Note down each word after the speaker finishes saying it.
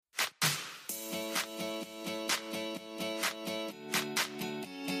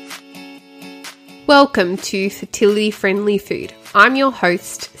Welcome to Fertility Friendly Food. I'm your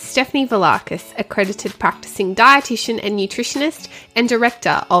host, Stephanie Velakis, accredited practicing dietitian and nutritionist and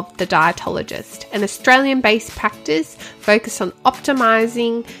director of The Dietologist, an Australian-based practice focused on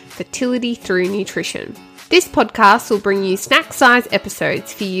optimising fertility through nutrition. This podcast will bring you snack-size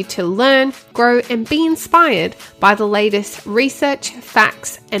episodes for you to learn, grow and be inspired by the latest research,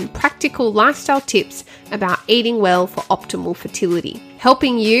 facts and practical lifestyle tips about eating well for optimal fertility,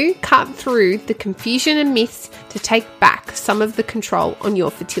 helping you cut through the confusion and myths to take back some of the control on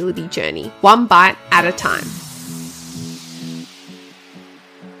your fertility journey, one bite at a time.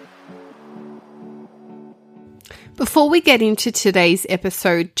 Before we get into today's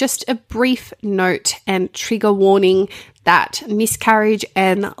episode, just a brief note and trigger warning that miscarriage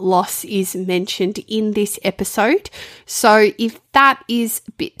and loss is mentioned in this episode. So if that is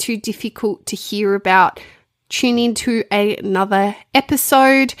a bit too difficult to hear about, tune into another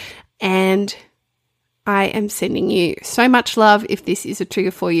episode, and I am sending you so much love if this is a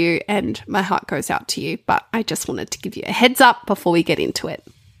trigger for you, and my heart goes out to you, but I just wanted to give you a heads up before we get into it.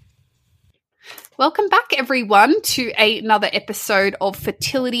 Welcome back, everyone, to another episode of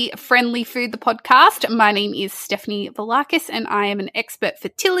Fertility Friendly Food, the podcast. My name is Stephanie Velakis, and I am an expert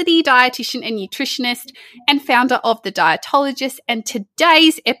fertility dietitian and nutritionist and founder of The Dietologist. And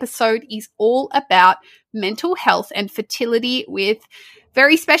today's episode is all about mental health and fertility with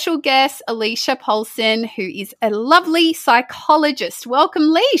very special guest, Alicia Paulsen, who is a lovely psychologist.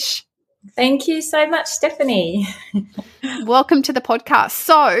 Welcome, Leash. Thank you so much, Stephanie. Welcome to the podcast.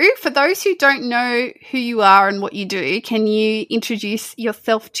 So, for those who don't know who you are and what you do, can you introduce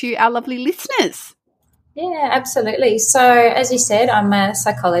yourself to our lovely listeners? Yeah, absolutely. So, as you said, I'm a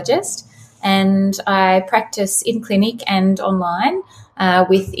psychologist and I practice in clinic and online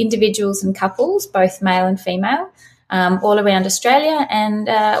with individuals and couples, both male and female, all around Australia and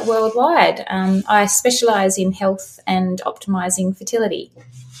worldwide. I specialise in health and optimising fertility.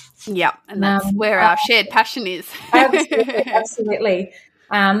 Yeah, and that's where our shared passion is. Absolutely.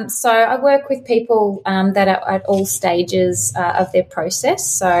 So I work with people that are at all stages of their process,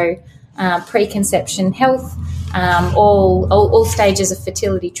 so preconception health, all stages of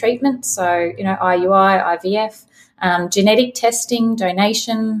fertility treatment, so, you know, IUI, IVF, genetic testing,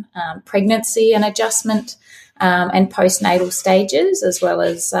 donation, pregnancy and adjustment, and postnatal stages, as well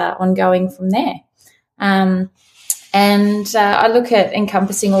as ongoing from there. And I look at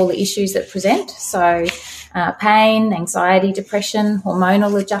encompassing all the issues that present, so pain, anxiety, depression,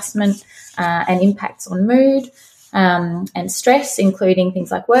 hormonal adjustment, and impacts on mood, and stress, including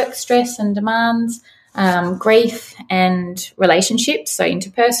things like work stress and demands, grief and relationships, so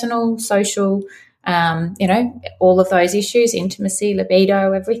interpersonal, social, all of those issues, intimacy,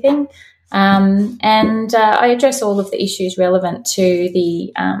 libido, everything. And I address all of the issues relevant to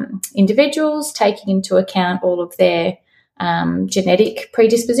the individuals, taking into account all of their genetic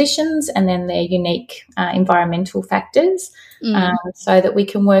predispositions and then their unique environmental factors, so that we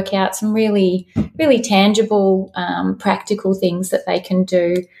can work out some really, really tangible, practical things that they can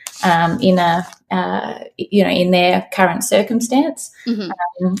do in their current circumstance,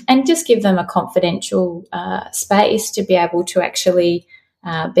 and just give them a confidential space to be able to actually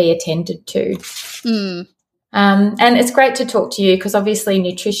be attended to. And it's great to talk to you because obviously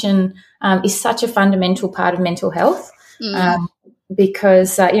nutrition is such a fundamental part of mental health,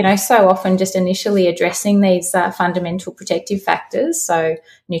 because, so often just initially addressing these fundamental protective factors, so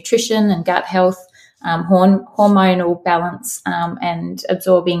nutrition and gut health, hormonal balance, and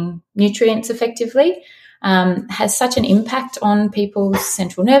absorbing nutrients effectively, has such an impact on people's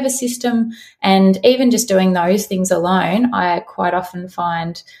central nervous system. And even just doing those things alone, I quite often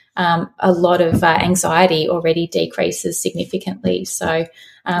find a lot of anxiety already decreases significantly. So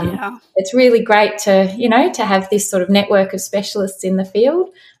it's really great to have this sort of network of specialists in the field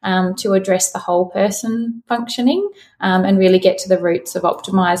to address the whole person functioning, and really get to the roots of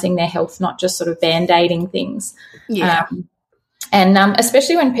optimising their health, not just sort of band-aiding things. And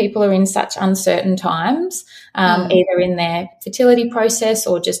especially when people are in such uncertain times, either in their fertility process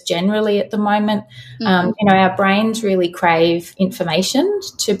or just generally at the moment, our brains really crave information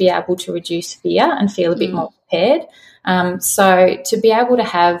to be able to reduce fear and feel a bit more prepared. So to be able to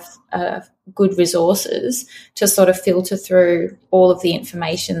have good resources to sort of filter through all of the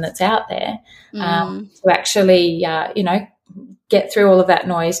information that's out there, to actually, get through all of that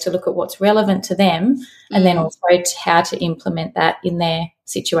noise to look at what's relevant to them, and then also how to implement that in their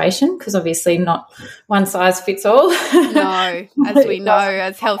situation, because obviously not one size fits all. No, as we know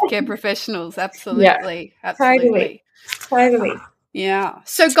as healthcare professionals, absolutely. Yeah, totally. Yeah.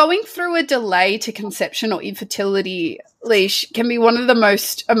 So going through a delay to conception or infertility, Leash, can be one of the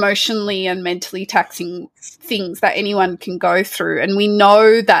most emotionally and mentally taxing things that anyone can go through. And we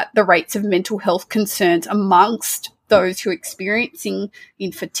know that the rates of mental health concerns amongst those who are experiencing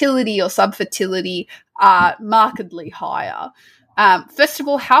infertility or subfertility are markedly higher. First of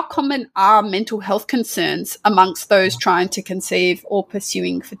all, how common are mental health concerns amongst those trying to conceive or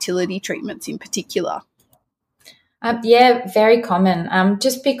pursuing fertility treatments in particular? Yeah, very common.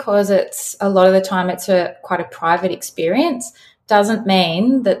 Just because it's a lot of the time it's quite a private experience doesn't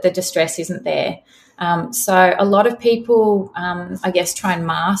mean that the distress isn't there. So a lot of people, I guess, try and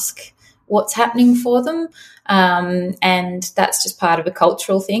mask what's happening for them. And that's just part of a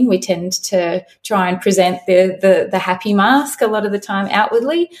cultural thing. We tend to try and present the happy mask a lot of the time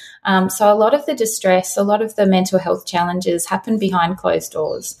outwardly. So a lot of the distress, a lot of the mental health challenges happen behind closed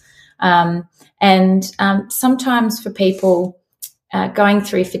doors. Sometimes for people going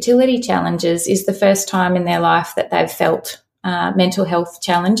through fertility challenges is the first time in their life that they've felt mental health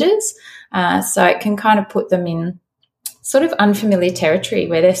challenges. So it can kind of put them in sort of unfamiliar territory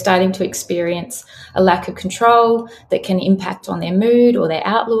where they're starting to experience a lack of control that can impact on their mood or their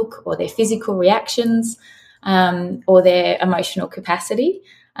outlook or their physical reactions or their emotional capacity.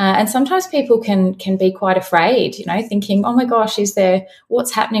 And sometimes people can be quite afraid, thinking, oh my gosh,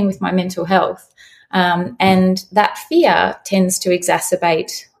 what's happening with my mental health? And that fear tends to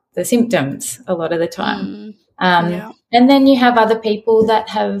exacerbate the symptoms a lot of the time. And then you have other people that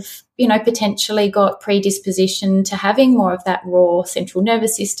have, potentially got predisposition to having more of that raw central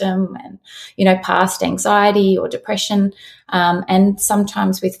nervous system and, past anxiety or depression. And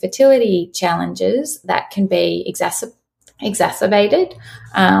sometimes with fertility challenges, that can be exacerbated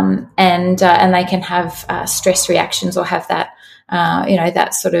and they can have stress reactions or have that,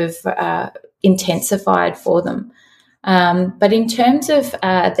 that sort of intensified for them. But in terms of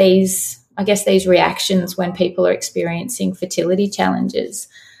these reactions when people are experiencing fertility challenges,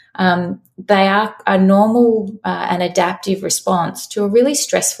 they are a normal and adaptive response to a really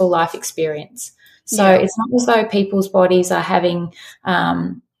stressful life experience. So It's not as though people's bodies are having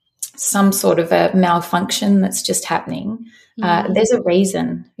some sort of a malfunction that's just happening. There's a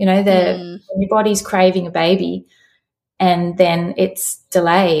reason, when your body's craving a baby and then it's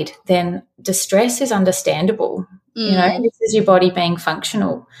delayed, then distress is understandable. This is your body being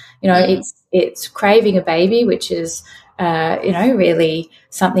functional. It's craving a baby, which is, really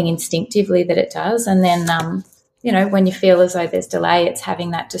something instinctively that it does. And then, when you feel as though there's delay, it's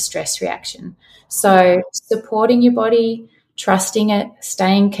having that distress reaction. So supporting your body, trusting it,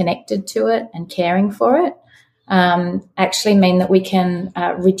 staying connected to it and caring for it actually mean that we can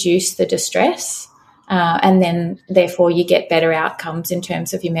reduce the distress and then therefore you get better outcomes in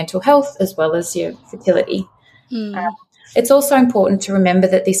terms of your mental health as well as your fertility. It's also important to remember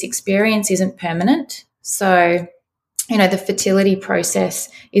that this experience isn't permanent. So, the fertility process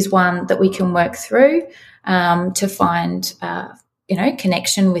is one that we can work through to find,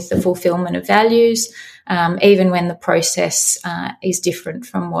 connection with the fulfillment of values, even when the process is different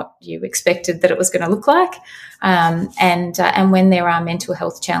from what you expected that it was going to look like. And when there are mental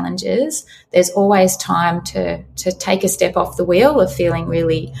health challenges, there's always time to take a step off the wheel of feeling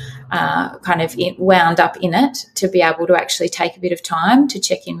really wound up in it, to be able to actually take a bit of time to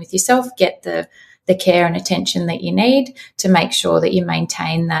check in with yourself, get the care and attention that you need to make sure that you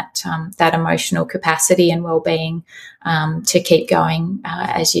maintain that emotional capacity and well-being to keep going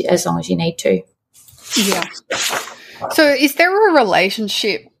as long as you need to. Yeah. So is there a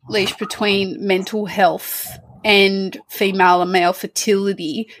relationship, Leash, between mental health and female and male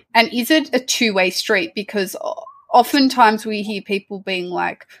fertility? And is it a two-way street? Because oftentimes we hear people being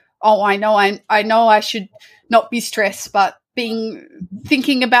like, oh, I know I should not be stressed, but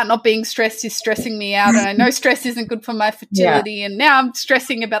thinking about not being stressed is stressing me out, and I know stress isn't good for my fertility, and now I'm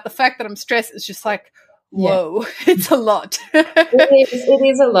stressing about the fact that I'm stressed. It's just like, whoa, it's a lot. It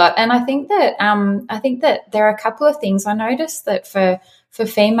is a lot. And I think that there are a couple of things. I noticed that for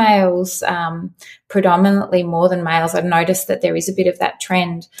females, predominantly more than males, I've noticed that there is a bit of that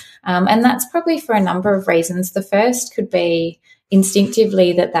trend. And that's probably for a number of reasons. The first could be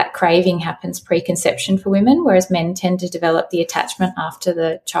instinctively that craving happens preconception for women, whereas men tend to develop the attachment after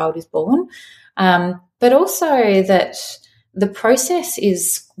the child is born. But also that the process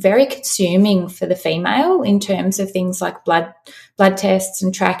is very consuming for the female in terms of things like blood tests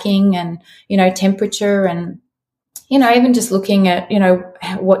and tracking and, temperature and, even just looking at,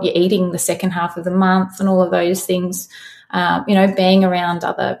 what you're eating the second half of the month and all of those things, being around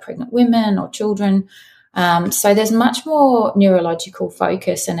other pregnant women or children. So there's much more neurological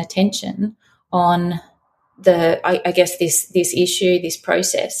focus and attention on I guess this issue, this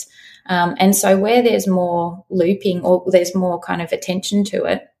process. And so where there's more looping or there's more kind of attention to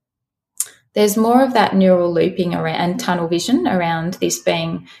it, there's more of that neural looping around and tunnel vision around this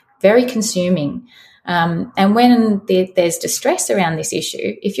being very consuming. And when there's distress around this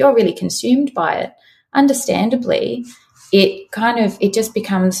issue, if you're really consumed by it, understandably, it just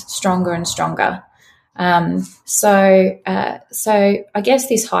becomes stronger and stronger. So I guess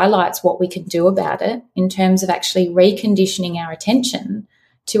this highlights what we can do about it in terms of actually reconditioning our attention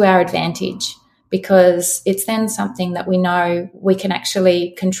to our advantage, because it's then something that we know we can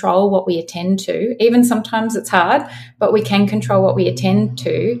actually control what we attend to. Even sometimes it's hard, but we can control what we attend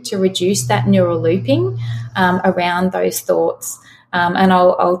to reduce that neural looping around those thoughts. And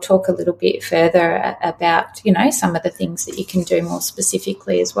I'll talk a little bit further about, some of the things that you can do more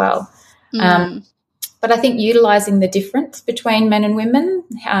specifically as well. But I think utilising the difference between men and women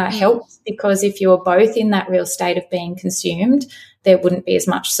helps, because if you're both in that real state of being consumed, there wouldn't be as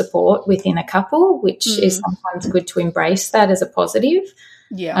much support within a couple, which is sometimes good to embrace that as a positive.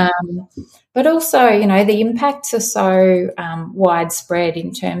 Yeah. But also, the impacts are so widespread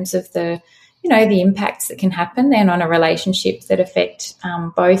in terms of the impacts that can happen then on a relationship that affect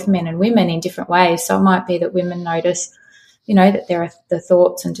both men and women in different ways. So it might be that women notice, that there are the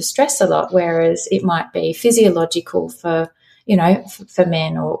thoughts and distress a lot, whereas it might be physiological for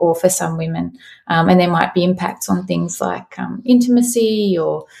men or for some women. And there might be impacts on things like intimacy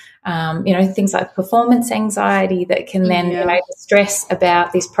or, things like performance anxiety that can then, the stress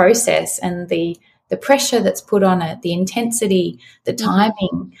about this process and the pressure that's put on it, the intensity, the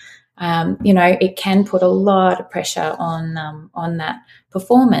timing, it can put a lot of pressure on that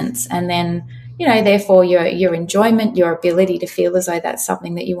performance. And then, therefore your enjoyment, your ability to feel as though that's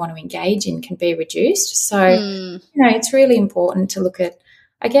something that you want to engage in can be reduced. So, it's really important to look at,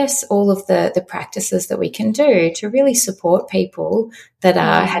 I guess, all of the practices that we can do to really support people that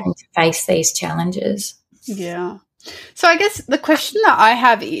are having to face these challenges. Yeah. So I guess the question that I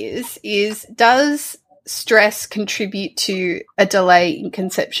have is does stress contribute to a delay in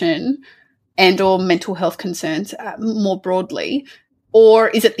conception and or mental health concerns more broadly? Or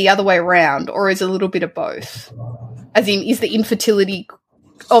is it the other way around, or is it a little bit of both? As in, is the infertility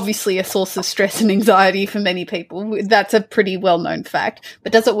obviously a source of stress and anxiety for many people? That's a pretty well-known fact.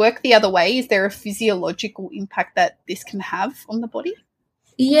 But does it work the other way? Is there a physiological impact that this can have on the body?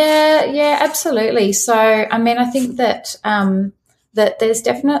 Yeah, absolutely. So, I think that that there's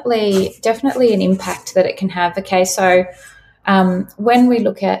definitely an impact that it can have. Okay, so when we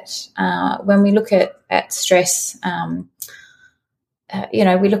look at stress,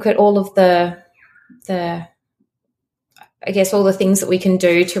 we look at all of the I guess all the things that we can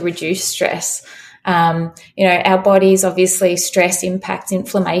do to reduce stress. Our bodies, obviously, stress impacts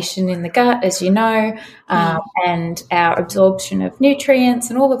inflammation in the gut, as you know, and our absorption of nutrients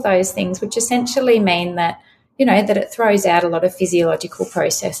and all of those things, which essentially mean that, that it throws out a lot of physiological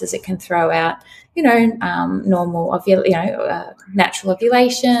processes. It can throw out, normal, natural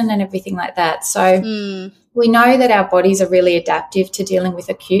ovulation and everything like that. So we know that our bodies are really adaptive to dealing with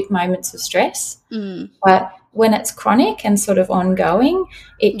acute moments of stress, but when it's chronic and sort of ongoing,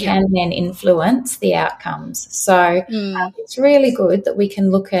 it can then influence the outcomes. So it's really good that we can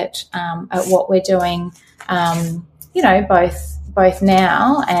look at what we're doing, both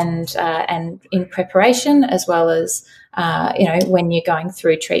now and in preparation, as well as when you're going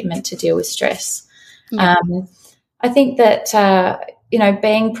through treatment to deal with stress. I think that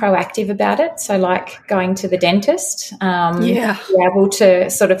being proactive about it, so like going to the dentist, be able to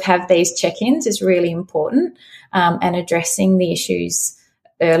sort of have these check-ins is really important, and addressing the issues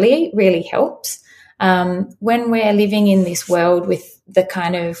early really helps. When we're living in this world with the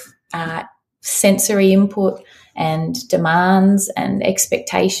kind of sensory input and demands and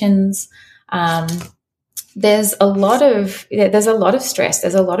expectations, there's a lot of stress,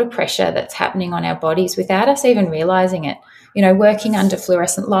 there's a lot of pressure that's happening on our bodies without us even realising it. Working under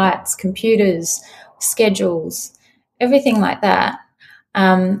fluorescent lights, computers, schedules, everything like that.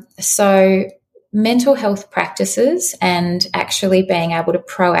 So mental health practices and actually being able to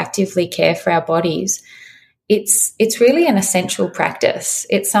proactively care for our bodies, it's really an essential practice.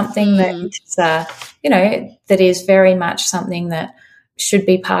 It's something that that is very much something that should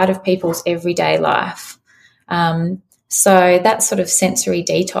be part of people's everyday life. So that sort of sensory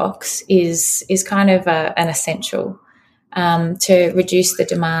detox is kind of an essential. To reduce the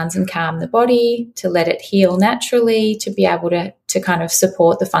demands and calm the body, to let it heal naturally, to be able to kind of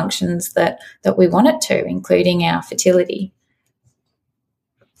support the functions that we want it to, including our fertility.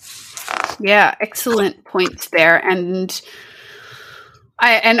 Yeah, excellent points there. And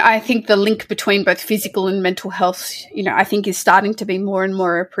I think the link between both physical and mental health, I think is starting to be more and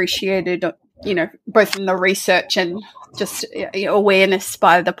more appreciated, both in the research and just awareness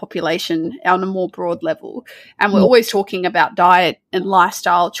by the population on a more broad level. And we're always talking about diet and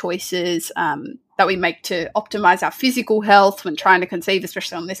lifestyle choices that we make to optimize our physical health when trying to conceive,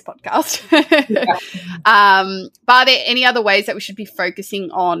 especially on this podcast. But are there any other ways that we should be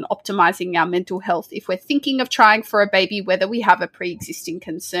focusing on optimizing our mental health if we're thinking of trying for a baby, whether we have a pre-existing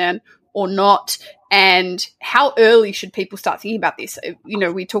concern or not? And how early should people start thinking about this?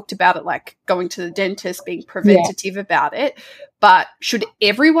 We talked about it like going to the dentist, being preventative about it, but should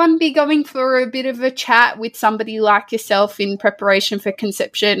everyone be going for a bit of a chat with somebody like yourself in preparation for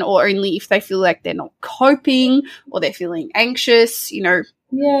conception, or only if they feel like they're not coping or they're feeling anxious,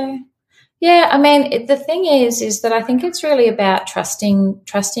 Yeah, I mean, the thing is that I think it's really about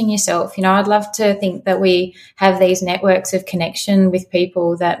trusting yourself. I'd love to think that we have these networks of connection with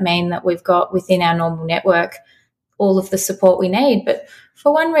people that mean that we've got within our normal network all of the support we need. But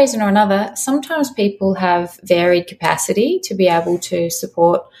for one reason or another, sometimes people have varied capacity to be able to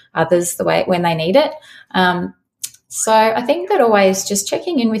support others when they need it. So I think that always just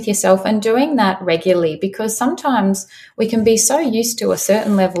checking in with yourself and doing that regularly, because sometimes we can be so used to a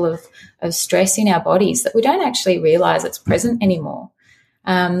certain level of stress in our bodies that we don't actually realize it's present anymore.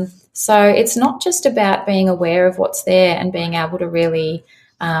 So it's not just about being aware of what's there and being able to really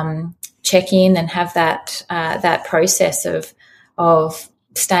check in and have that process of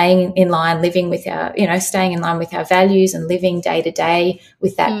staying in line, living with staying in line with our values and living day to day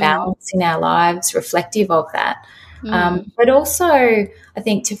with that balance in our lives, reflective of that. But also, I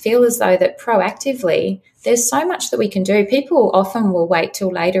think to feel as though that proactively, there's so much that we can do. People often will wait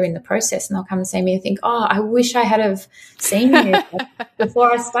till later in the process and they'll come and see me and think, oh, I wish I had have seen you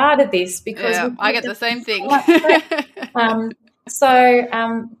before I started this, because I get the same thing.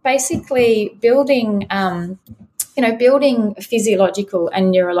 Basically building physiological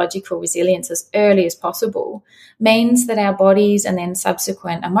and neurological resilience as early as possible means that our bodies and then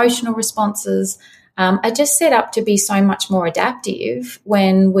subsequent emotional responses are just set up to be so much more adaptive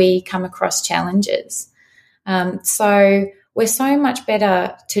when we come across challenges. So we're so much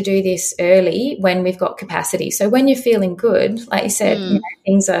better to do this early when we've got capacity. So when you're feeling good, like you said,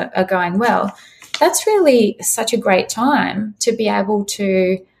 things are going well, that's really such a great time to be able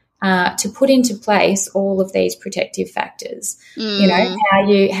to put into place all of these protective factors, how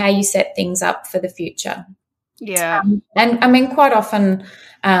you set things up for the future. Yeah. And I mean, quite often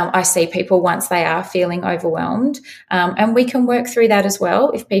I see people once they are feeling overwhelmed, and we can work through that as well.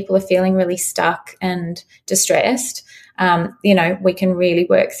 If people are feeling really stuck and distressed, we can really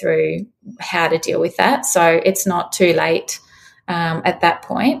work through how to deal with that. So it's not too late at that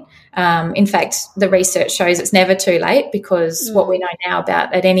point. In fact, the research shows it's never too late, because what we know now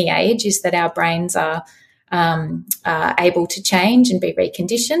about at any age is that our brains are able to change and be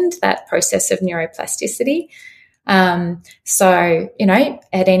reconditioned, that process of neuroplasticity. So,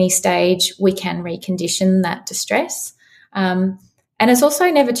 at any stage we can recondition that distress. And it's also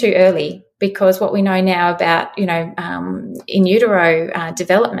never too early, because what we know now about, in utero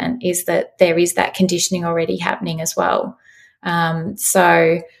development is that there is that conditioning already happening as well. It's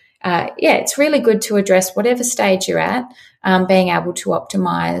really good to address whatever stage you're at, being able to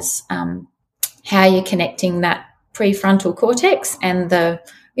optimize how you're connecting that prefrontal cortex and the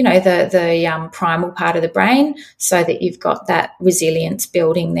primal part of the brain, so that you've got that resilience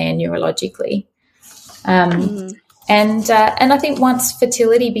building there neurologically. And I think once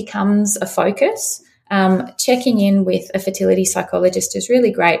fertility becomes a focus, checking in with a fertility psychologist is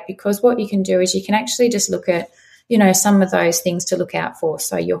really great, because what you can do is you can actually just look at, some of those things to look out for.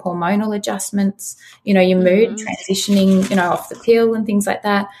 So your hormonal adjustments, your mood, transitioning, off the pill and things like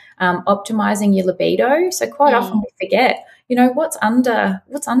that, optimizing your libido. So quite often we forget, what's under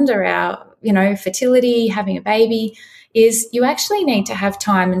our, fertility, having a baby, is you actually need to have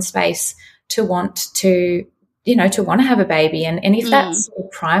time and space to want to have a baby. And if that's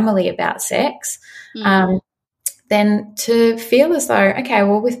primarily about sex, then to feel as though, okay,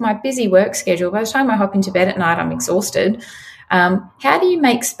 well, with my busy work schedule, by the time I hop into bed at night, I'm exhausted. How do you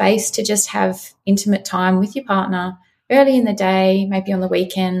make space to just have intimate time with your partner early in the day, maybe on the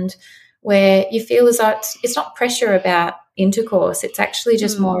weekend, where you feel as though it's not pressure about intercourse. It's actually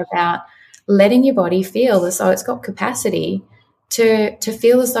just more about letting your body feel as though it's got capacity to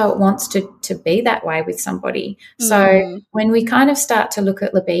feel as though it wants to be that way with somebody. So when we kind of start to look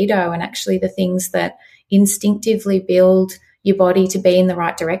at libido and actually the things that instinctively build your body to be in the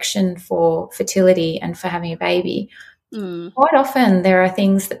right direction for fertility and for having a baby, Quite often there are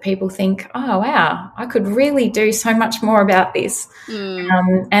things that people think, oh, wow, I could really do so much more about this.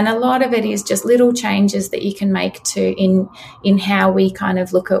 And a lot of it is just little changes that you can make in how we kind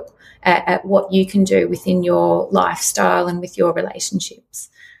of look at what you can do within your lifestyle and with your relationships.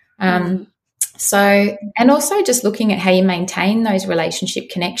 So, and also just looking at how you maintain those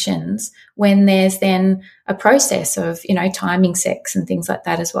relationship connections when there's then a process of, timing sex and things like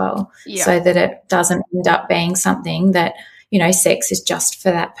that as well. Yeah. So that it doesn't end up being something that, sex is just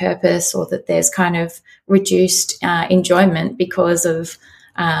for that purpose, or that there's kind of reduced enjoyment because of,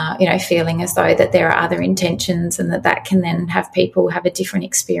 feeling as though that there are other intentions, and that can then have people have a different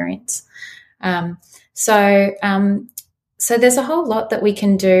experience. So there's a whole lot that we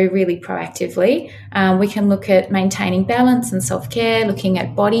can do really proactively. We can look at maintaining balance and self-care, looking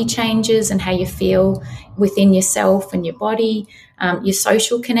at body changes and how you feel within yourself and your body, your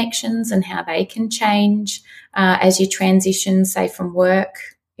social connections and how they can change as you transition, say, from work,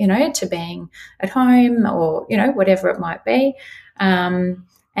 to being at home, or, whatever it might be.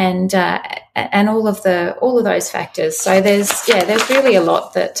 And all of those factors. So there's really a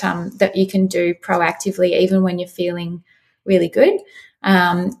lot that you can do proactively, even when you're feeling really good.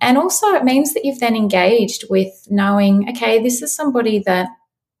 And also it means that you've then engaged with knowing, okay, this is somebody that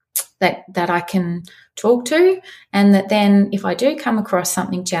I can talk to, and that then if I do come across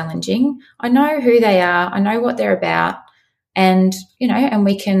something challenging, I know who they are, I know what they're about, and and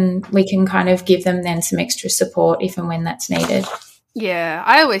we can kind of give them then some extra support if and when that's needed. Yeah,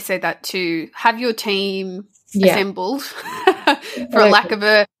 I always say that too. Have your team assembled, for lack of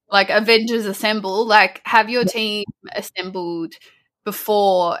a Avengers assemble. Like, have your team assembled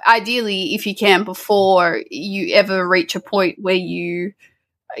before, ideally, if you can, before you ever reach a point where you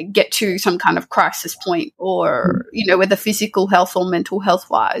get to some kind of crisis point, or whether physical health or mental health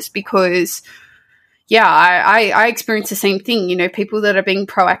wise, because. Yeah, I experience the same thing. People that are being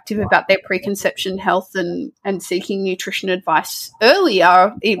proactive about their preconception health and seeking nutrition advice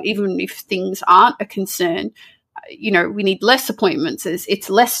earlier, even if things aren't a concern, we need less appointments. It's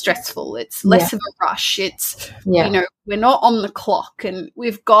less stressful. It's less of a rush. It's, we're not on the clock, and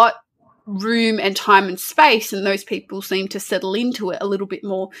we've got room and time and space, and those people seem to settle into it a little bit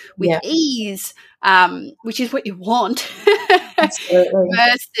more with ease, which is what you want.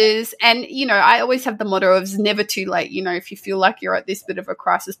 Versus, and I always have the motto of it's never too late. If you feel like you're at this bit of a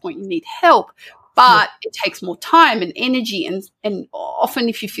crisis point, you need help, but it takes more time and energy, and often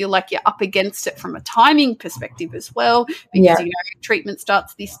if you feel like you're up against it from a timing perspective as well, because treatment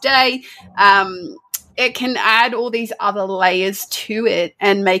starts this day, it can add all these other layers to it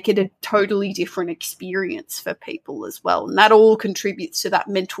and make it a totally different experience for people as well. And that all contributes to that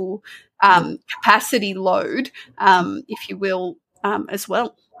mental capacity load, if you will, as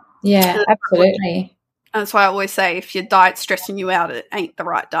well. Yeah, absolutely. That's why I always say, if your diet's stressing you out, it ain't the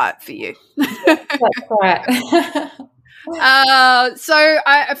right diet for you. That's right. So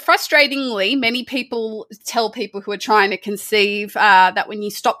frustratingly, many people tell people who are trying to conceive that when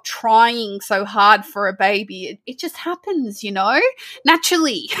you stop trying so hard for a baby, it just happens,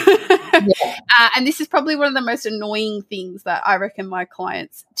 naturally. And this is probably one of the most annoying things that I reckon my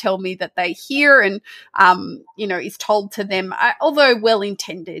clients tell me that they hear and, is told to them, although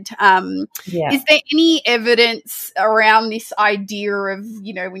well-intended. Is there any evidence around this idea of,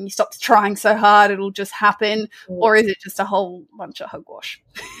 when you stop trying so hard, it'll just happen, or is it just a whole bunch of hogwash?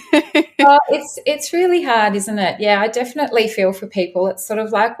 It's really hard, isn't it? Yeah, I definitely feel for people. It's sort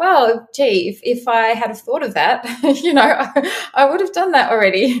of like, well, gee, if I had have thought of that, I would have done that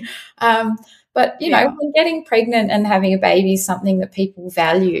already. But when getting pregnant and having a baby is something that people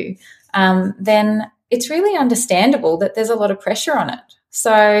value, then it's really understandable that there's a lot of pressure on it.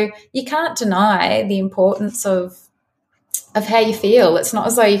 So you can't deny the importance of how you feel. It's not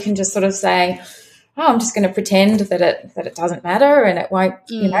as though you can just sort of say, oh, I'm just going to pretend that it doesn't matter and it won't,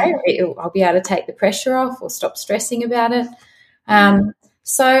 I'll be able to take the pressure off or stop stressing about it.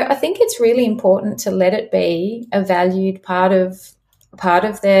 So I think it's really important to let it be a valued part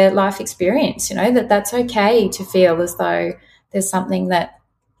of their life experience, that's okay to feel as though there's something that,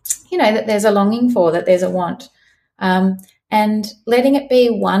 that there's a longing for, that there's a want, and letting it be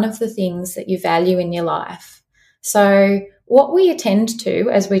one of the things that you value in your life. So what we attend to,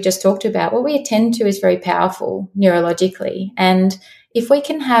 as we just talked about, what we attend to is very powerful neurologically. And if we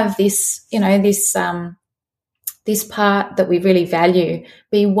can have this, this part that we really value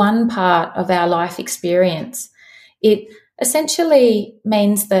be one part of our life experience, it essentially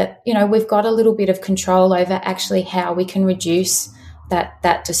means that, we've got a little bit of control over actually how we can reduce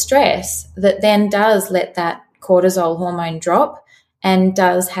that distress that then does let that cortisol hormone drop and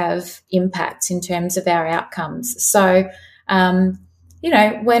does have impacts in terms of our outcomes. So,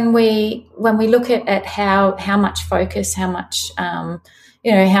 when we look at how much focus, how much how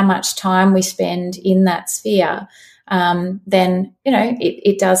much time we spend in that sphere, then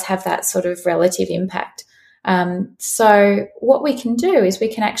it does have that sort of relative impact. So what we can do is we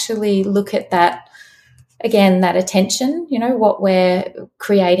can actually look at that, again, that attention, what we're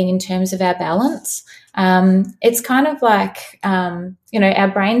creating in terms of our balance. It's kind of like,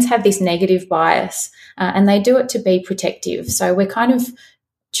 our brains have this negative bias, and they do it to be protective. So we're kind of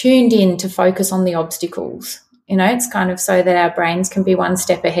tuned in to focus on the obstacles. It's kind of so that our brains can be one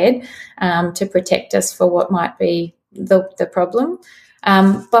step ahead, to protect us for what might be the problem.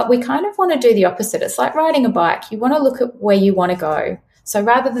 But we kind of want to do the opposite. It's like riding a bike. You want to look at where you want to go. So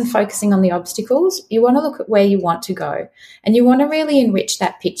rather than focusing on the obstacles, you want to look at where you want to go, and you want to really enrich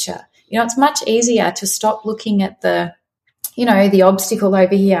that picture. It's much easier to stop looking at the obstacle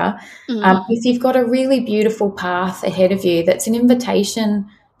over here. If you've got a really beautiful path ahead of you that's an invitation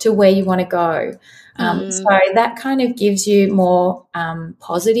to where you want to go. So that kind of gives you more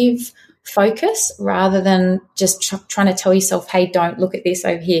positive focus rather than just trying to tell yourself, hey, don't look at this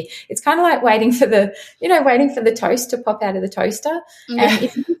over here. It's kind of like waiting for the toast to pop out of the toaster. Yeah. And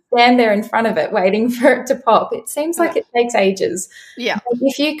if you stand there in front of it waiting for it to pop, it seems like it takes ages. Yeah. But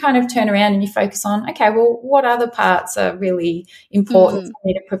if you kind of turn around and you focus on, okay, well, what other parts are really important for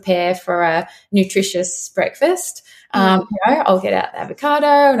me to prepare for a nutritious breakfast? I'll get out the avocado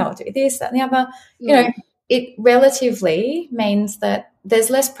and I'll do this, that, and the other. It relatively means that there's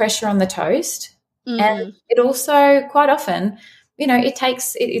less pressure on the toast, and it also quite often,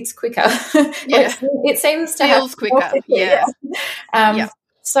 it's quicker. Yeah. it seems to feels quicker. Yeah.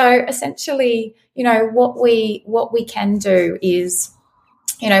 So essentially, what we can do is,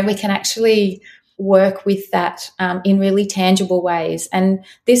 we can actually work with that in really tangible ways, and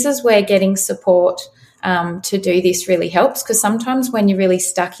this is where getting support to do this really helps, because sometimes when you're really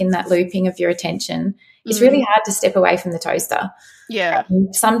stuck in that looping of your attention, it's really hard to step away from the toaster. Yeah.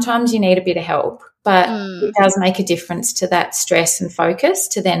 Sometimes you need a bit of help, but it does make a difference to that stress and focus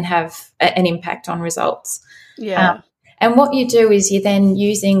to then have an impact on results. Yeah. And what you do is you're then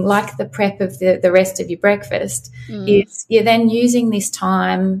using, like the prep of the rest of your breakfast, is you're then using this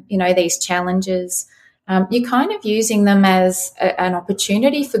time, these challenges, you're kind of using them as an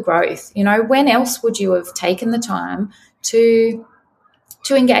opportunity for growth. When else would you have taken the time to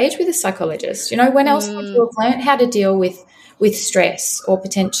engage with a psychologist? When else would you have learned how to deal with stress, or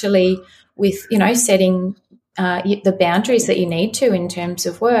potentially with, setting the boundaries that you need to in terms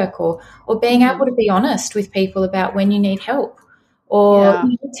of work, or being able to be honest with people about when you need help, or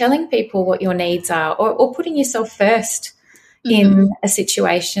telling people what your needs are, or putting yourself first in a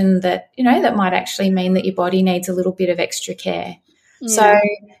situation that, that might actually mean that your body needs a little bit of extra care. So,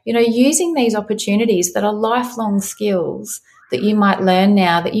 using these opportunities that are lifelong skills that you might learn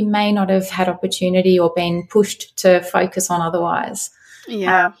now that you may not have had opportunity or been pushed to focus on otherwise.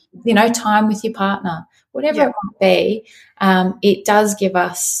 Yeah. Time with your partner, whatever it might be, it does give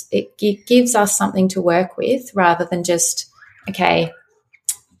us, it gives us something to work with rather than just, okay,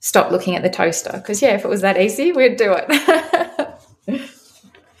 stop looking at the toaster. Because, if it was that easy, we'd do it.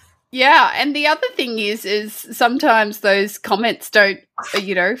 Yeah, and the other thing is sometimes those comments don't,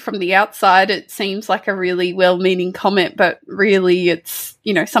 from the outside it seems like a really well-meaning comment, but really it's,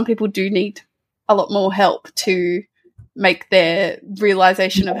 some people do need a lot more help to make their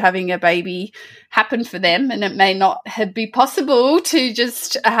realization of having a baby happen for them, and it may not be possible to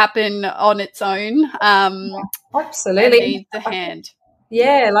just happen on its own. Absolutely. It needs a hand.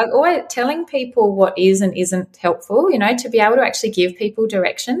 Yeah, like always telling people what is and isn't helpful, to be able to actually give people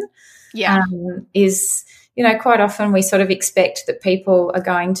direction is, quite often we sort of expect that people are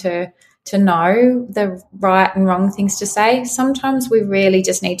going to know the right and wrong things to say. Sometimes we really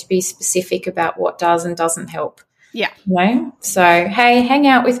just need to be specific about what does and doesn't help. Yeah. So, hey, hang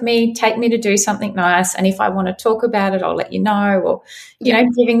out with me, take me to do something nice, and if I want to talk about it, I'll let you know, or,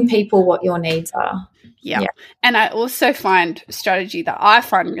 giving people what your needs are. Yeah. And I also find strategy that I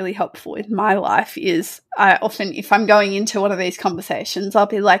find really helpful in my life is I often, if I'm going into one of these conversations, I'll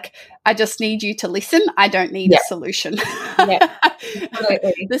be like, I just need you to listen. I don't need a solution.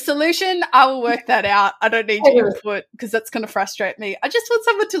 Absolutely. The solution, I will work that out. I don't need your input because that's going to frustrate me. I just want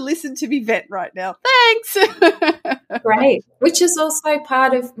someone to listen to me vent right now. Thanks. Great. Which is also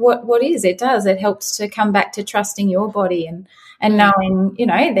part of what is. It does. It helps to come back to trusting your body and knowing,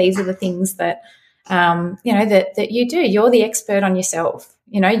 these are the things that, that you do. You're the expert on yourself.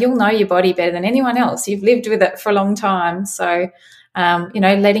 You'll know your body better than anyone else. You've lived with it for a long time. So,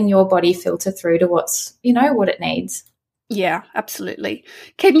 letting your body filter through to what's, what it needs. Yeah, absolutely.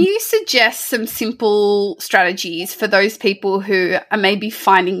 Can you suggest some simple strategies for those people who are maybe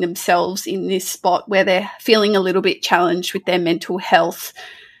finding themselves in this spot where they're feeling a little bit challenged with their mental health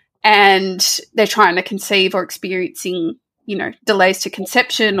and they're trying to conceive or experiencing, delays to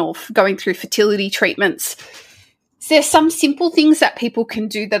conception or going through fertility treatments? Is there some simple things that people can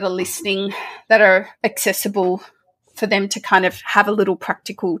do that are listening that are accessible for them to kind of have a little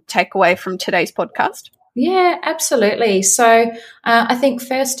practical takeaway from today's podcast? Yeah, absolutely. So I think,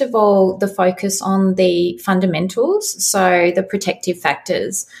 first of all, the focus on the fundamentals, so the protective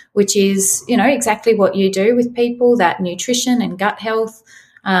factors, which is, exactly what you do with people, that nutrition and gut health,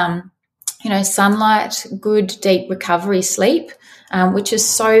 sunlight, good deep recovery sleep, which is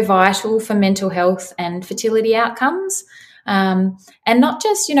so vital for mental health and fertility outcomes. And not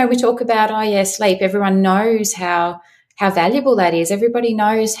just, we talk about, sleep. Everyone knows how valuable that is. Everybody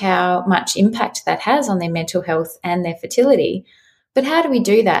knows how much impact that has on their mental health and their fertility. But how do we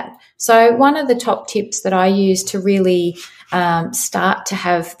do that? So one of the top tips that I use to really start to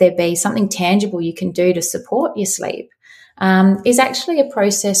have there be something tangible you can do to support your sleep is actually a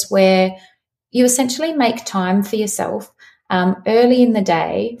process where you essentially make time for yourself early in the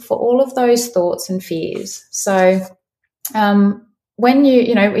day for all of those thoughts and fears. So when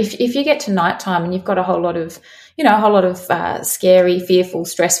if you get to nighttime and you've got a whole lot of scary, fearful,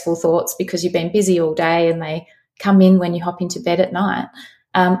 stressful thoughts because you've been busy all day and they come in when you hop into bed at night,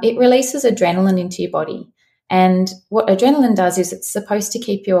 it releases adrenaline into your body. And what adrenaline does is it's supposed to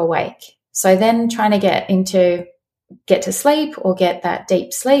keep you awake. So then trying to get to sleep or get that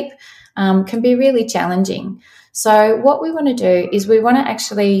deep sleep can be really challenging. So what we want to do is we want to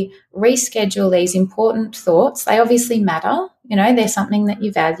actually reschedule these important thoughts. They obviously matter. They're something that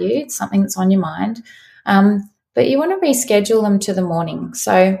you value. It's something that's on your mind. But you want to reschedule them to the morning.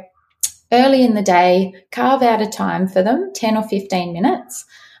 So early in the day, carve out a time for them, 10 or 15 minutes.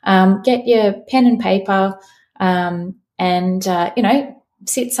 Get your pen and paper and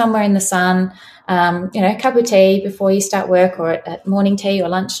sit somewhere in the sun, cup of tea before you start work or at morning tea or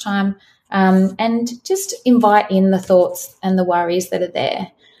lunchtime, and just invite in the thoughts and the worries that are there.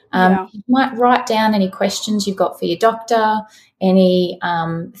 You might write down any questions you've got for your doctor, any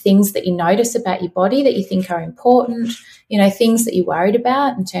things that you notice about your body that you think are important, things that you're worried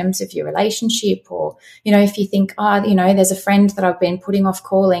about in terms of your relationship, or, if you think, there's a friend that I've been putting off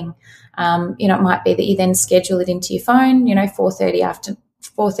calling, it might be that you then schedule it into your phone,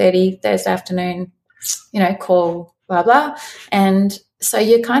 4:30 Thursday afternoon, call, blah, blah. And so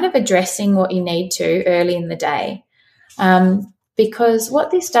you're kind of addressing what you need to early in the day. Because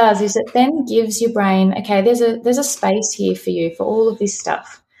what this does is it then gives your brain, okay, there's a space here for you for all of this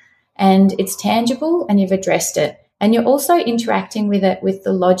stuff, and it's tangible and you've addressed it, and you're also interacting with it with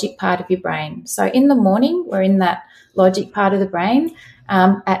the logic part of your brain. So in the morning, we're in that logic part of the brain.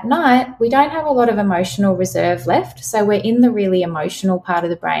 At night, we don't have a lot of emotional reserve left, so we're in the really emotional part of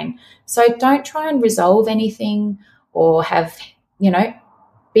the brain. So don't try and resolve anything or have,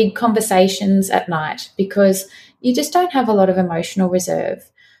 big conversations at night, because you just don't have a lot of emotional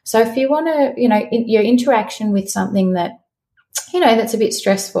reserve. So if you want to, your interaction with something that, that's a bit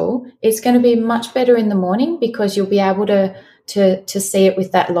stressful, it's going to be much better in the morning, because you'll be able to see it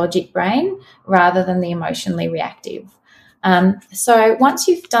with that logic brain rather than the emotionally reactive. So once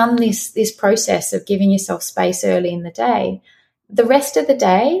you've done this process of giving yourself space early in the day, the rest of the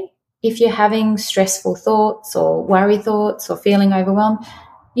day, if you're having stressful thoughts or worry thoughts or feeling overwhelmed,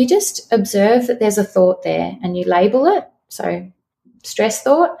 you just observe that there's a thought there and you label it, so stress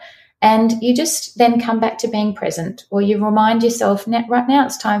thought, and you just then come back to being present, or you remind yourself, right now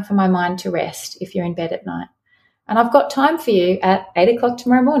it's time for my mind to rest if you're in bed at night. And I've got time for you at 8 o'clock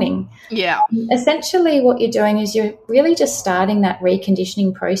tomorrow morning. Yeah. Essentially what you're doing is you're really just starting that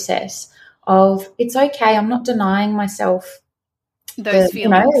reconditioning process of, it's okay, I'm not denying myself those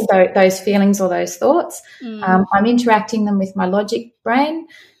feelings. Those feelings or those thoughts. I'm interacting them with my logic brain,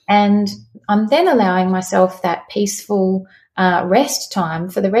 and I'm then allowing myself that peaceful rest time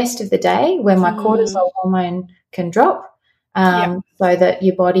for the rest of the day where my cortisol hormone can drop, so that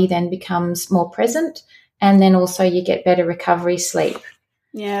your body then becomes more present, and then also you get better recovery sleep.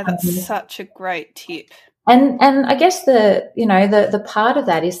 Yeah, that's such a great tip. And I guess the part of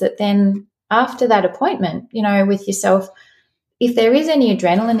that is that then after that appointment, with yourself, if there is any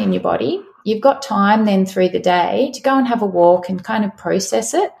adrenaline in your body, you've got time then through the day to go and have a walk and kind of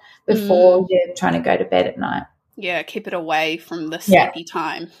process it before you're trying to go to bed at night. Yeah, keep it away from the sleepy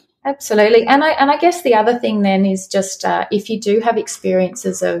time. Absolutely. And I guess the other thing then is just if you do have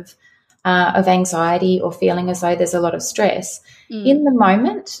experiences of anxiety or feeling as though there's a lot of stress, in the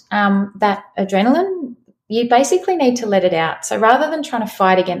moment, that adrenaline, you basically need to let it out. So rather than trying to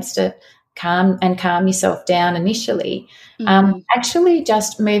fight against it, calm yourself down initially, actually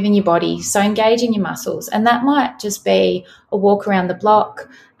just moving your body, so engaging your muscles. And that might just be a walk around the block,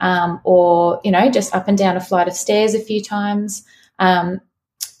 or, just up and down a flight of stairs a few times.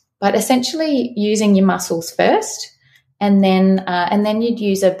 But essentially using your muscles first, and then you'd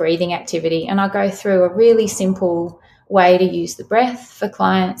use a breathing activity. And I'll go through a really simple way to use the breath for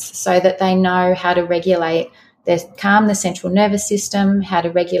clients so that they know how to calm the central nervous system, how to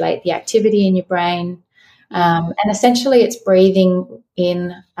regulate the activity in your brain. And essentially it's breathing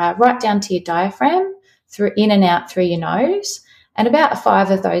in right down to your diaphragm, in and out through your nose, and about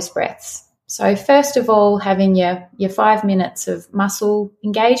 5 of those breaths. So first of all, having your 5 minutes of muscle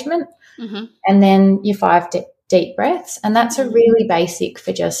engagement, and then your 5 deep breaths. And that's a really basic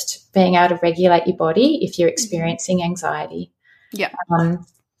for just being able to regulate your body if you're experiencing anxiety. Yeah. And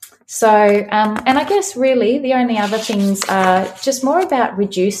I guess really the only other things are just more about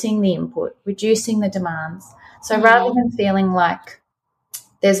reducing the input, reducing the demands. So rather than feeling like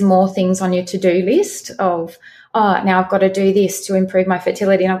there's more things on your to-do list of, now I've got to do this to improve my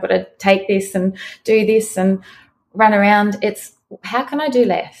fertility, and I've got to take this and do this and run around, it's how can I do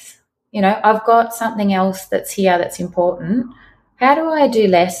less? I've got something else that's here that's important. How do I do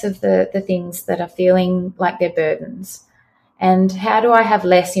less of the things that are feeling like they're burdens? And how do I have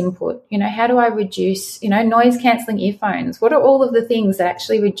less input? How do I reduce, noise-cancelling earphones? What are all of the things that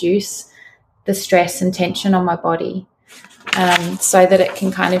actually reduce the stress and tension on my body, so that it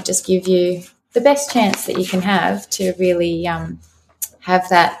can kind of just give you the best chance that you can have to really have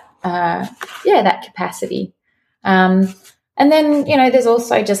that, that capacity. And then, there's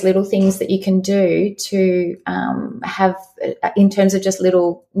also just little things that you can do to have, in terms of just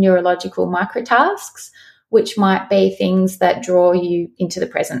little neurological microtasks, which might be things that draw you into the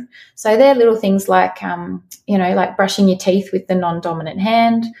present. So they're little things like, like brushing your teeth with the non-dominant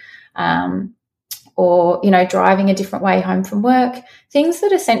hand, or, driving a different way home from work, things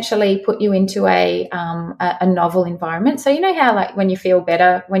that essentially put you into a novel environment. So how, like, when you feel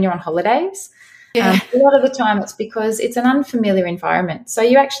better when you're on holidays, a lot of the time it's because it's an unfamiliar environment. So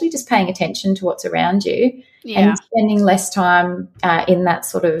you're actually just paying attention to what's around you and spending less time in that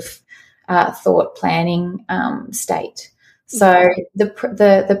sort of thought planning state. So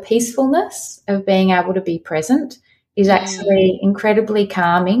the peacefulness of being able to be present is actually incredibly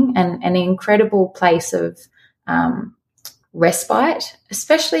calming and an incredible place of respite,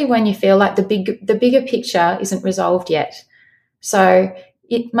 especially when you feel like the bigger picture isn't resolved yet. So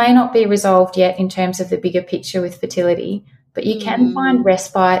it may not be resolved yet in terms of the bigger picture with fertility, but you can find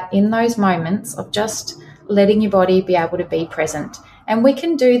respite in those moments of just letting your body be able to be present. And we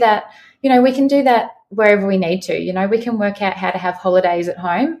can do that, wherever we need to. We can work out how to have holidays at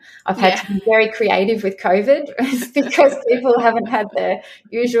home. I've had to be very creative with COVID because people haven't had their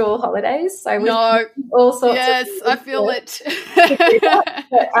usual holidays. So all sorts of things. I feel it.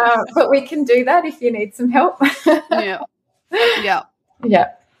 But we can do that if you need some help.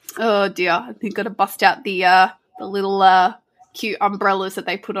 Yeah. Oh dear, I think got to bust out the little cute umbrellas that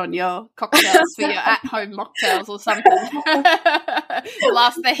they put on your cocktails for your at-home mocktails or something.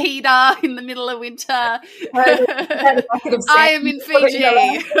 Blast the heater in the middle of winter. I am in Fiji.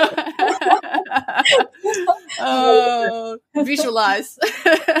 Oh, visualize.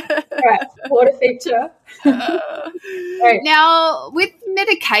 Right, water feature. Now, with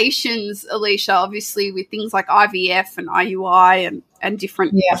medications, Alicia, obviously with things like IVF and IUI and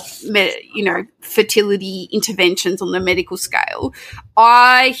different, fertility interventions on the medical scale,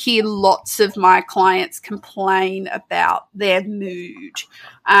 I hear lots of my clients complain about their mood,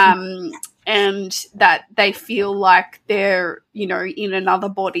 and that they feel like they're, in another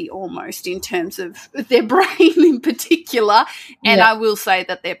body almost in terms of their brain in particular. And I will say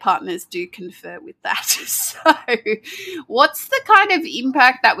that their partners do confer with that. So what's the kind of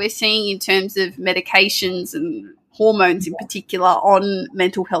impact that we're seeing in terms of medications and hormones in particular on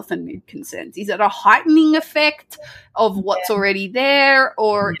mental health and mood concerns? Is it a heightening effect of what's already there,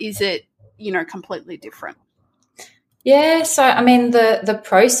 or is it, completely different? Yeah, so I mean the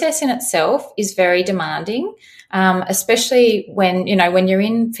process in itself is very demanding, especially when you're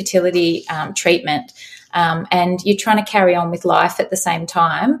in fertility treatment, and you're trying to carry on with life at the same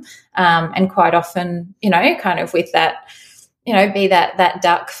time, and quite often, kind of with that, be that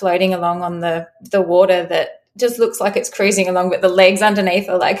duck floating along on the water that just looks like it's cruising along, but the legs underneath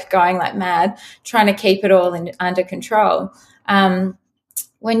are like going like mad, trying to keep it all under control.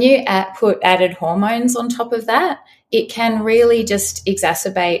 When you put added hormones on top of that, it can really just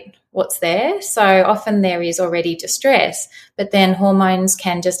exacerbate what's there. So often there is already distress, but then hormones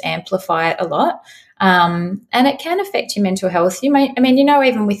can just amplify it a lot. And it can affect your mental health.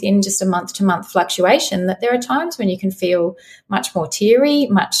 Even within just a month-to-month fluctuation, that there are times when you can feel much more teary,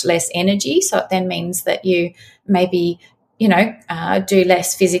 much less energy. So it then means that you maybe, do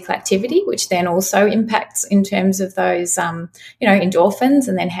less physical activity, which then also impacts in terms of those, endorphins,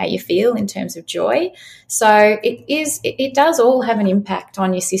 and then how you feel in terms of joy. So it does all have an impact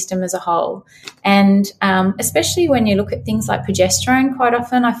on your system as a whole. And especially when you look at things like progesterone, quite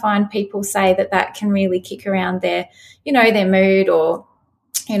often I find people say that can really kick around their mood, or,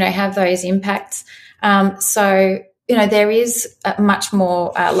 have those impacts. There is a much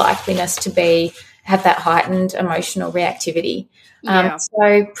more likeliness to have that heightened emotional reactivity.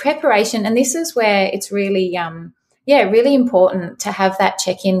 So preparation, and this is where it's really, really important to have that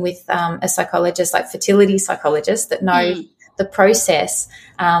check-in with a psychologist, like fertility psychologist, that knows the process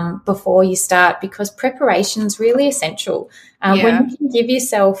before you start, because preparation is really essential. When you can give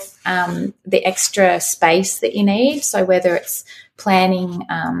yourself the extra space that you need, so whether it's planning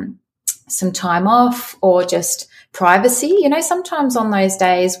some time off or just privacy, sometimes on those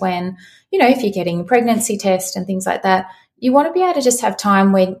days when, if you're getting a pregnancy test and things like that, you want to be able to just have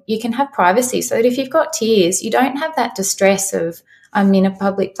time when you can have privacy, so that if you've got tears, you don't have that distress of, I'm in a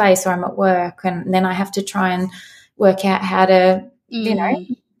public place or I'm at work and then I have to try and work out how to,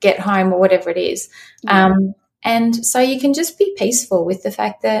 get home or whatever it is. And so you can just be peaceful with the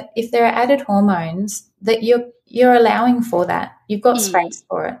fact that if there are added hormones, that you're allowing for that. You've got space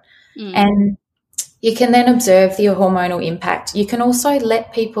for it. And you can then observe the hormonal impact. You can also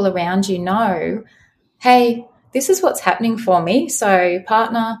let people around you know, hey, this is what's happening for me. So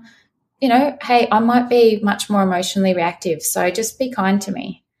partner, hey, I might be much more emotionally reactive, so just be kind to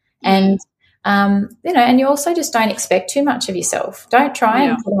me. And, and you also just don't expect too much of yourself. Don't try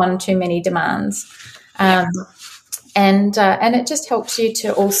and put on too many demands. And it just helps you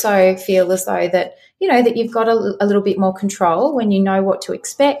to also feel as though that, that you've got a little bit more control when you know what to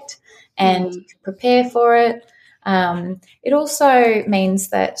expect and prepare for it. It also means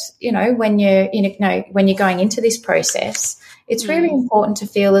that, when you're going into this process, it's really important to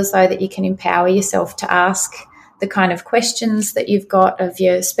feel as though that you can empower yourself to ask the kind of questions that you've got of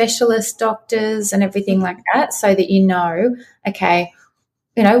your specialist doctors and everything like that, so that okay,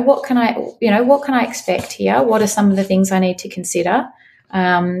 what can I expect here? What are some of the things I need to consider?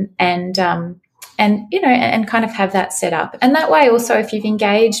 And kind of have that set up. And that way also, if you've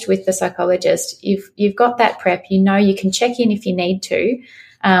engaged with the psychologist, you've got that prep, you can check in if you need to,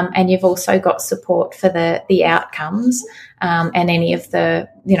 and you've also got support for the outcomes, and any of the,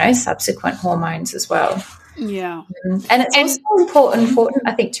 subsequent hormones as well. Yeah. And it's also important,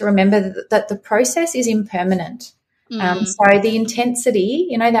 I think, to remember that the process is impermanent. So the intensity,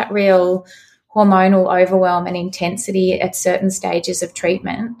 that real hormonal overwhelm and intensity at certain stages of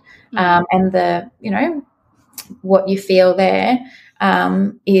treatment, and the, what you feel there,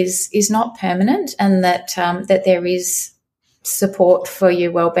 is not permanent, and that there is support for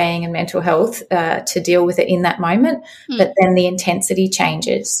your well-being and mental health to deal with it in that moment, but then the intensity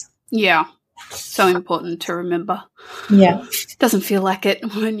changes. Yeah. So important to remember. Yeah. Doesn't feel like it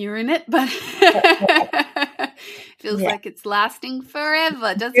when you're in it, but feels like it's lasting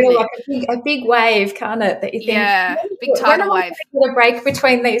forever, doesn't it? Like a big wave, can't it? That you think, big tidal wave. A break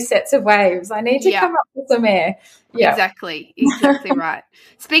between these sets of waves. I need to come up with some air. Yeah. Exactly right.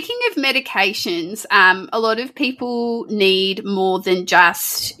 Speaking of medications, a lot of people need more than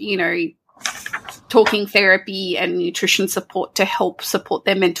just, talking therapy and nutrition support to help support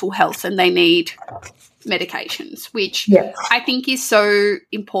their mental health, and they need medications, which I think is so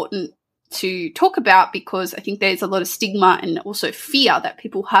important to talk about, because I think there's a lot of stigma and also fear that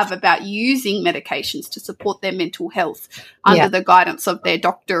people have about using medications to support their mental health under the guidance of their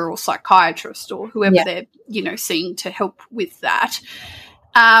doctor or psychiatrist or whoever they're, seeing to help with that.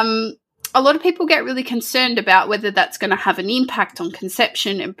 A lot of people get really concerned about whether that's going to have an impact on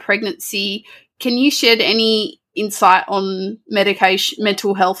conception and pregnancy. Can you shed any insight on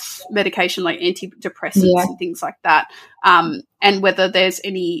mental health medication like antidepressants and things like that, and whether there's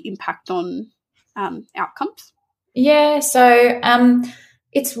any impact on outcomes? Yeah, so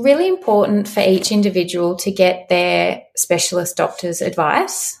it's really important for each individual to get their specialist doctor's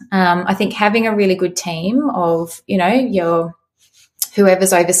advice. I think having a really good team of, your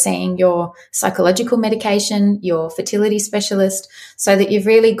whoever's overseeing your psychological medication, your fertility specialist, so that you've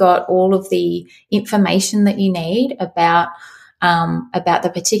really got all of the information that you need about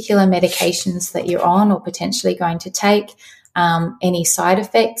the particular medications that you're on or potentially going to take, any side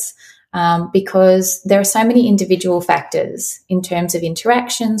effects, because there are so many individual factors in terms of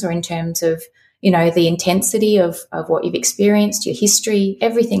interactions or in terms of, the intensity of what you've experienced, your history,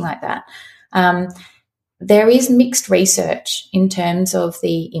 everything like that. there is mixed research in terms of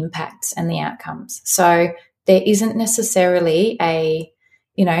the impacts and the outcomes. So there isn't necessarily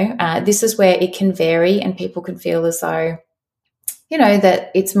this is where it can vary and people can feel as though,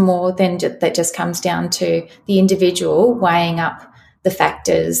 that it's more than that just comes down to the individual weighing up the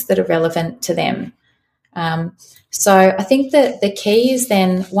factors that are relevant to them. So I think that the key is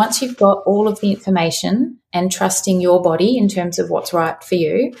then, once you've got all of the information and trusting your body in terms of what's right for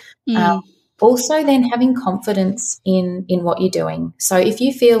you, also then having confidence in what you're doing. So if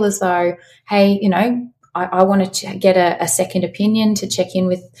you feel as though, hey, I want to get a second opinion to check in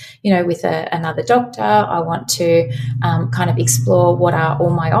with, with another doctor. I want to kind of explore what are all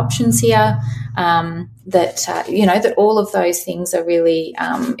my options here. That all of those things are really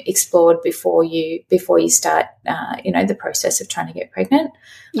explored before you start, the process of trying to get pregnant.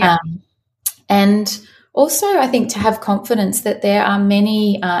 Yeah. And also, I think to have confidence that there are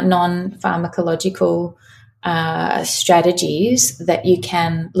many non-pharmacological strategies that you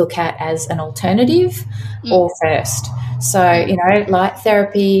can look at as an alternative or first. So, light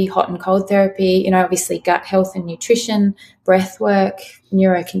therapy, hot and cold therapy, obviously gut health and nutrition, breath work,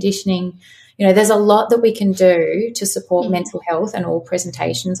 neuroconditioning. There's a lot that we can do to support mental health and all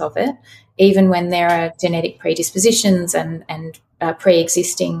presentations of it, even when there are genetic predispositions and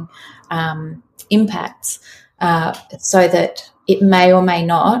pre-existing impacts, so that it may or may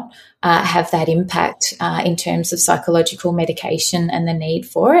not have that impact in terms of psychological medication and the need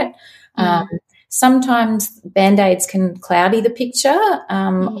for it. Sometimes Band-Aids can cloudy the picture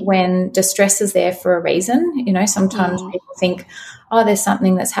when distress is there for a reason. Sometimes people think, oh, there's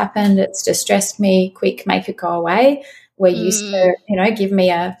something that's happened, it's distressed me, quick, make it go away. We're used to, give me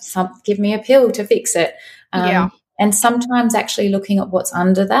a pill to fix it. And sometimes actually looking at what's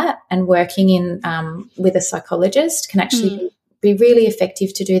under that and working in with a psychologist can actually be really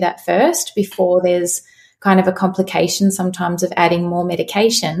effective to do that first before there's kind of a complication sometimes of adding more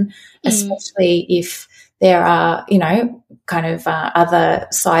medication, especially if there are, other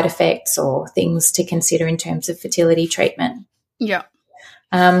side effects or things to consider in terms of fertility treatment. Yeah.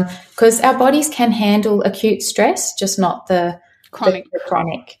 Because our bodies can handle acute stress, just not the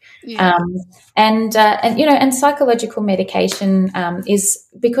chronic. Yeah. And psychological medication is,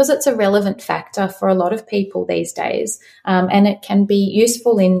 because it's a relevant factor for a lot of people these days, and it can be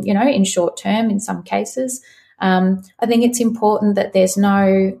useful in short term in some cases. I think it's important that there's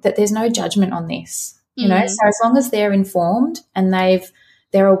no judgment on this. So as long as they're informed and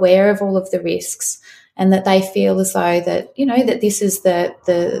they're aware of all of the risks, and that they feel as though that, that this is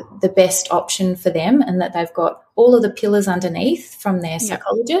the best option for them, and that they've got all of the pillars underneath from their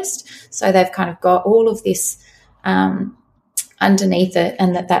psychologist. So they've kind of got all of this underneath it,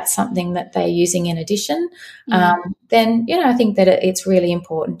 and that's something that they're using in addition. Then, I think that it's really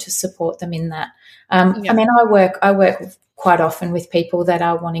important to support them in that. I mean, I work quite often with people that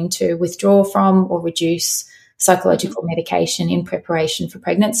are wanting to withdraw from or reduce psychological medication in preparation for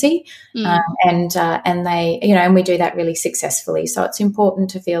pregnancy. And they, and we do that really successfully. So it's important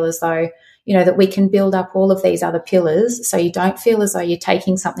to feel as though, that we can build up all of these other pillars, so you don't feel as though you're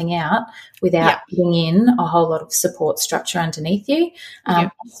taking something out without putting in a whole lot of support structure underneath you,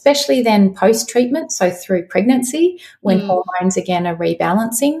 especially then post-treatment, so through pregnancy when hormones again are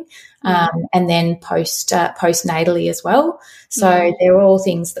rebalancing, and then postnatally as well. So they're all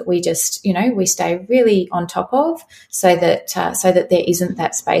things that we just, we stay really on top of, so that there isn't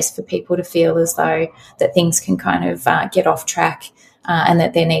that space for people to feel as though that things can kind of get off track. And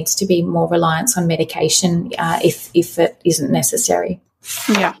that there needs to be more reliance on medication if it isn't necessary.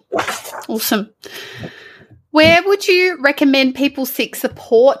 Yeah, awesome. Where would you recommend people seek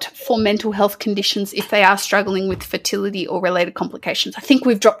support for mental health conditions if they are struggling with fertility or related complications? I think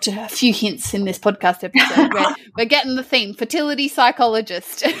we've dropped a few hints in this podcast episode. We're getting the theme, fertility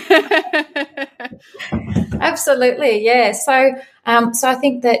psychologist. Absolutely, yeah. So I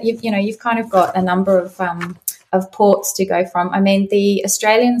think that you've kind of got a number of ports to go from. I mean, the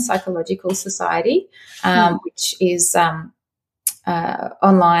Australian Psychological Society, which is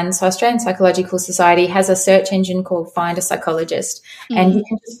online. So Australian Psychological Society has a search engine called Find a Psychologist, and you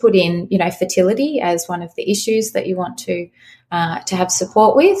can just put in, fertility as one of the issues that you want to have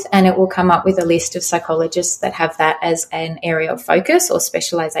support with, and it will come up with a list of psychologists that have that as an area of focus or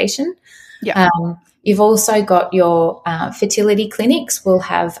specialisation. Yeah. You've also got your fertility clinics will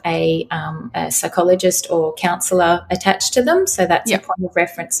have a psychologist or counsellor attached to them, so that's a point of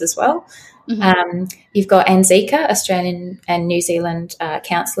reference as well. You've got ANZICA, Australian and New Zealand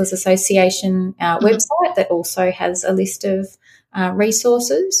Counsellors Association website that also has a list of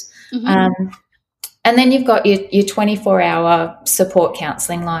resources. And then you've got your 24-hour support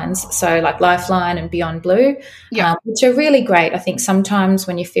counselling lines, so like Lifeline and Beyond Blue, which are really great. I think sometimes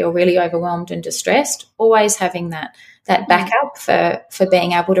when you feel really overwhelmed and distressed, always having that backup for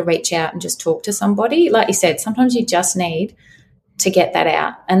being able to reach out and just talk to somebody. Like you said, sometimes you just need to get that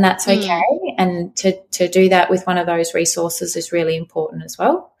out, and that's okay. And to do that with one of those resources is really important as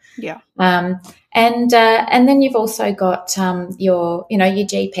well. Yeah. And then you've also got your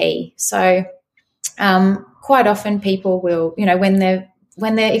GP. So quite often people will, when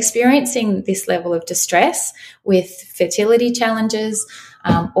they're experiencing this level of distress with fertility challenges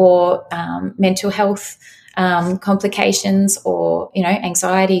or mental health complications or,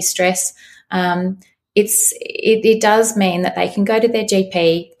 anxiety, stress, it does mean that they can go to their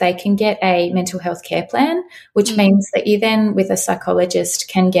GP, they can get a mental health care plan, which means that you then, with a psychologist,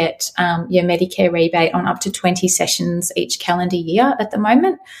 can get your Medicare rebate on up to 20 sessions each calendar year at the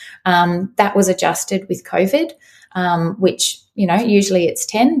moment. That was adjusted with COVID, which, usually it's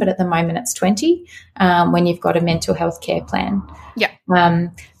 10, but at the moment it's 20 when you've got a mental health care plan. Yeah.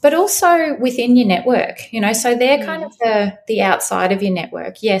 But also within your network, so they're kind of the outside of your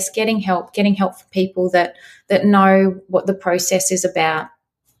network. Yes, getting help for people that know what the process is about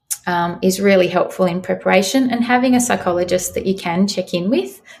is really helpful in preparation, and having a psychologist that you can check in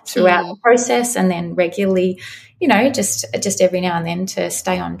with throughout the process, and then regularly, just every now and then to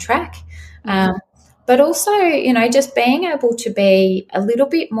stay on track. But also, just being able to be a little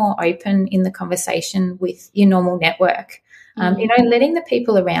bit more open in the conversation with your normal network. Letting the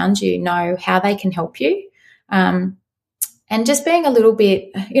people around you know how they can help you, and just being a little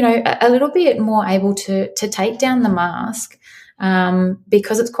bit more able to take down the mask,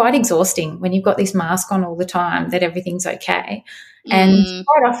 because it's quite exhausting when you've got this mask on all the time that everything's okay. And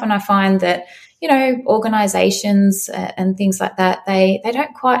quite often I find that, organisations and things like that, they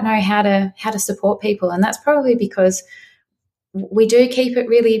don't quite know how to support people, and that's probably because we do keep it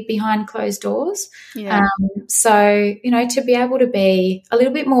really behind closed doors. Yeah. So, to be able to be a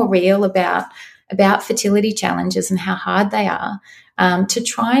little bit more real about fertility challenges and how hard they are, to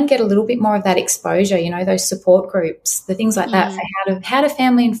try and get a little bit more of that exposure, those support groups, the things like that, for how do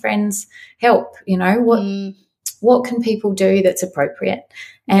family and friends help, what can people do that's appropriate?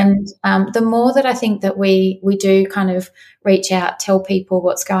 And the more that I think that we do kind of reach out, tell people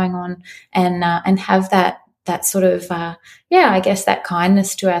what's going on, and have that sort of, I guess that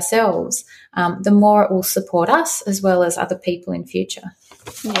kindness to ourselves, the more it will support us as well as other people in future.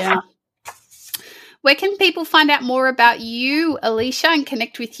 Yeah. Where can people find out more about you, Alicia, and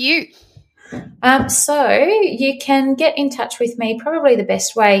connect with you? So you can get in touch with me. Probably the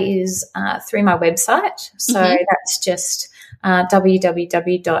best way is through my website. So that's just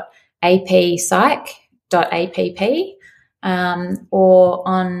www.appsych.app, or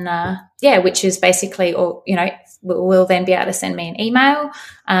on which is basically, or will then be able to send me an email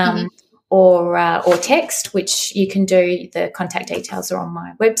or text, which you can do. The contact details are on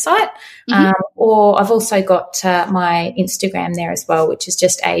my website, or I've also got my Instagram there as well, which is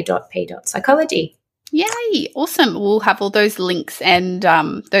just a.p.psychology. Yay, awesome. We'll have all those links and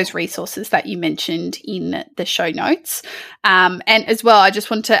those resources that you mentioned in the show notes. And as well, I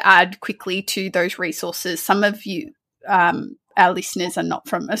just want to add quickly to those resources. Some of you, our listeners, are not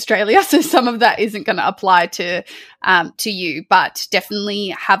from Australia, so some of that isn't going to apply to you, but definitely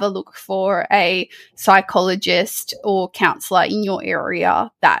have a look for a psychologist or counsellor in your area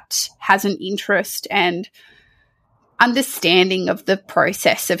that has an interest and understanding of the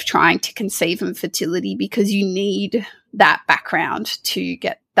process of trying to conceive infertility, because you need that background to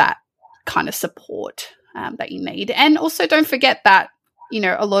get that kind of support that you need. And also don't forget that,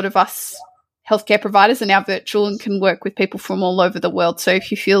 a lot of us healthcare providers are now virtual and can work with people from all over the world. So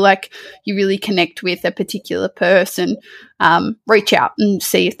if you feel like you really connect with a particular person, reach out and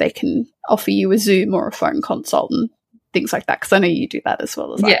see if they can offer you a Zoom or a phone consult and things like that, because I know you do that as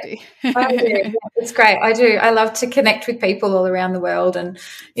well as I do. I do. Yeah, it's great. I do. I love to connect with people all around the world, and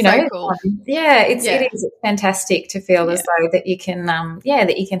so cool. It is fantastic to feel as though that you can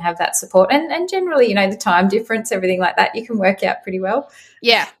that you can have that support, and generally, the time difference, everything like that, you can work out pretty well.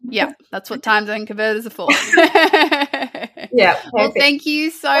 Yeah, that's what time zone converters are for. Yeah. Perfect. Well, thank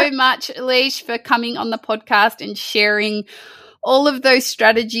you so much, Alicia, for coming on the podcast and sharing all of those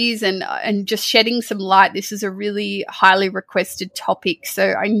strategies and just shedding some light. This is a really highly requested topic,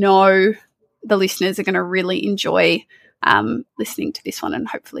 so I know the listeners are going to really enjoy listening to this one, and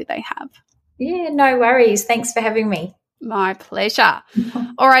hopefully they have. Yeah, no worries. Thanks for having me. My pleasure.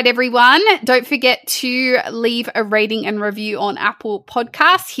 All right, everyone. Don't forget to leave a rating and review on Apple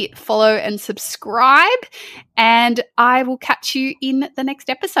Podcasts. Hit follow and subscribe, and I will catch you in the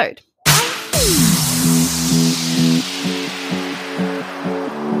next episode.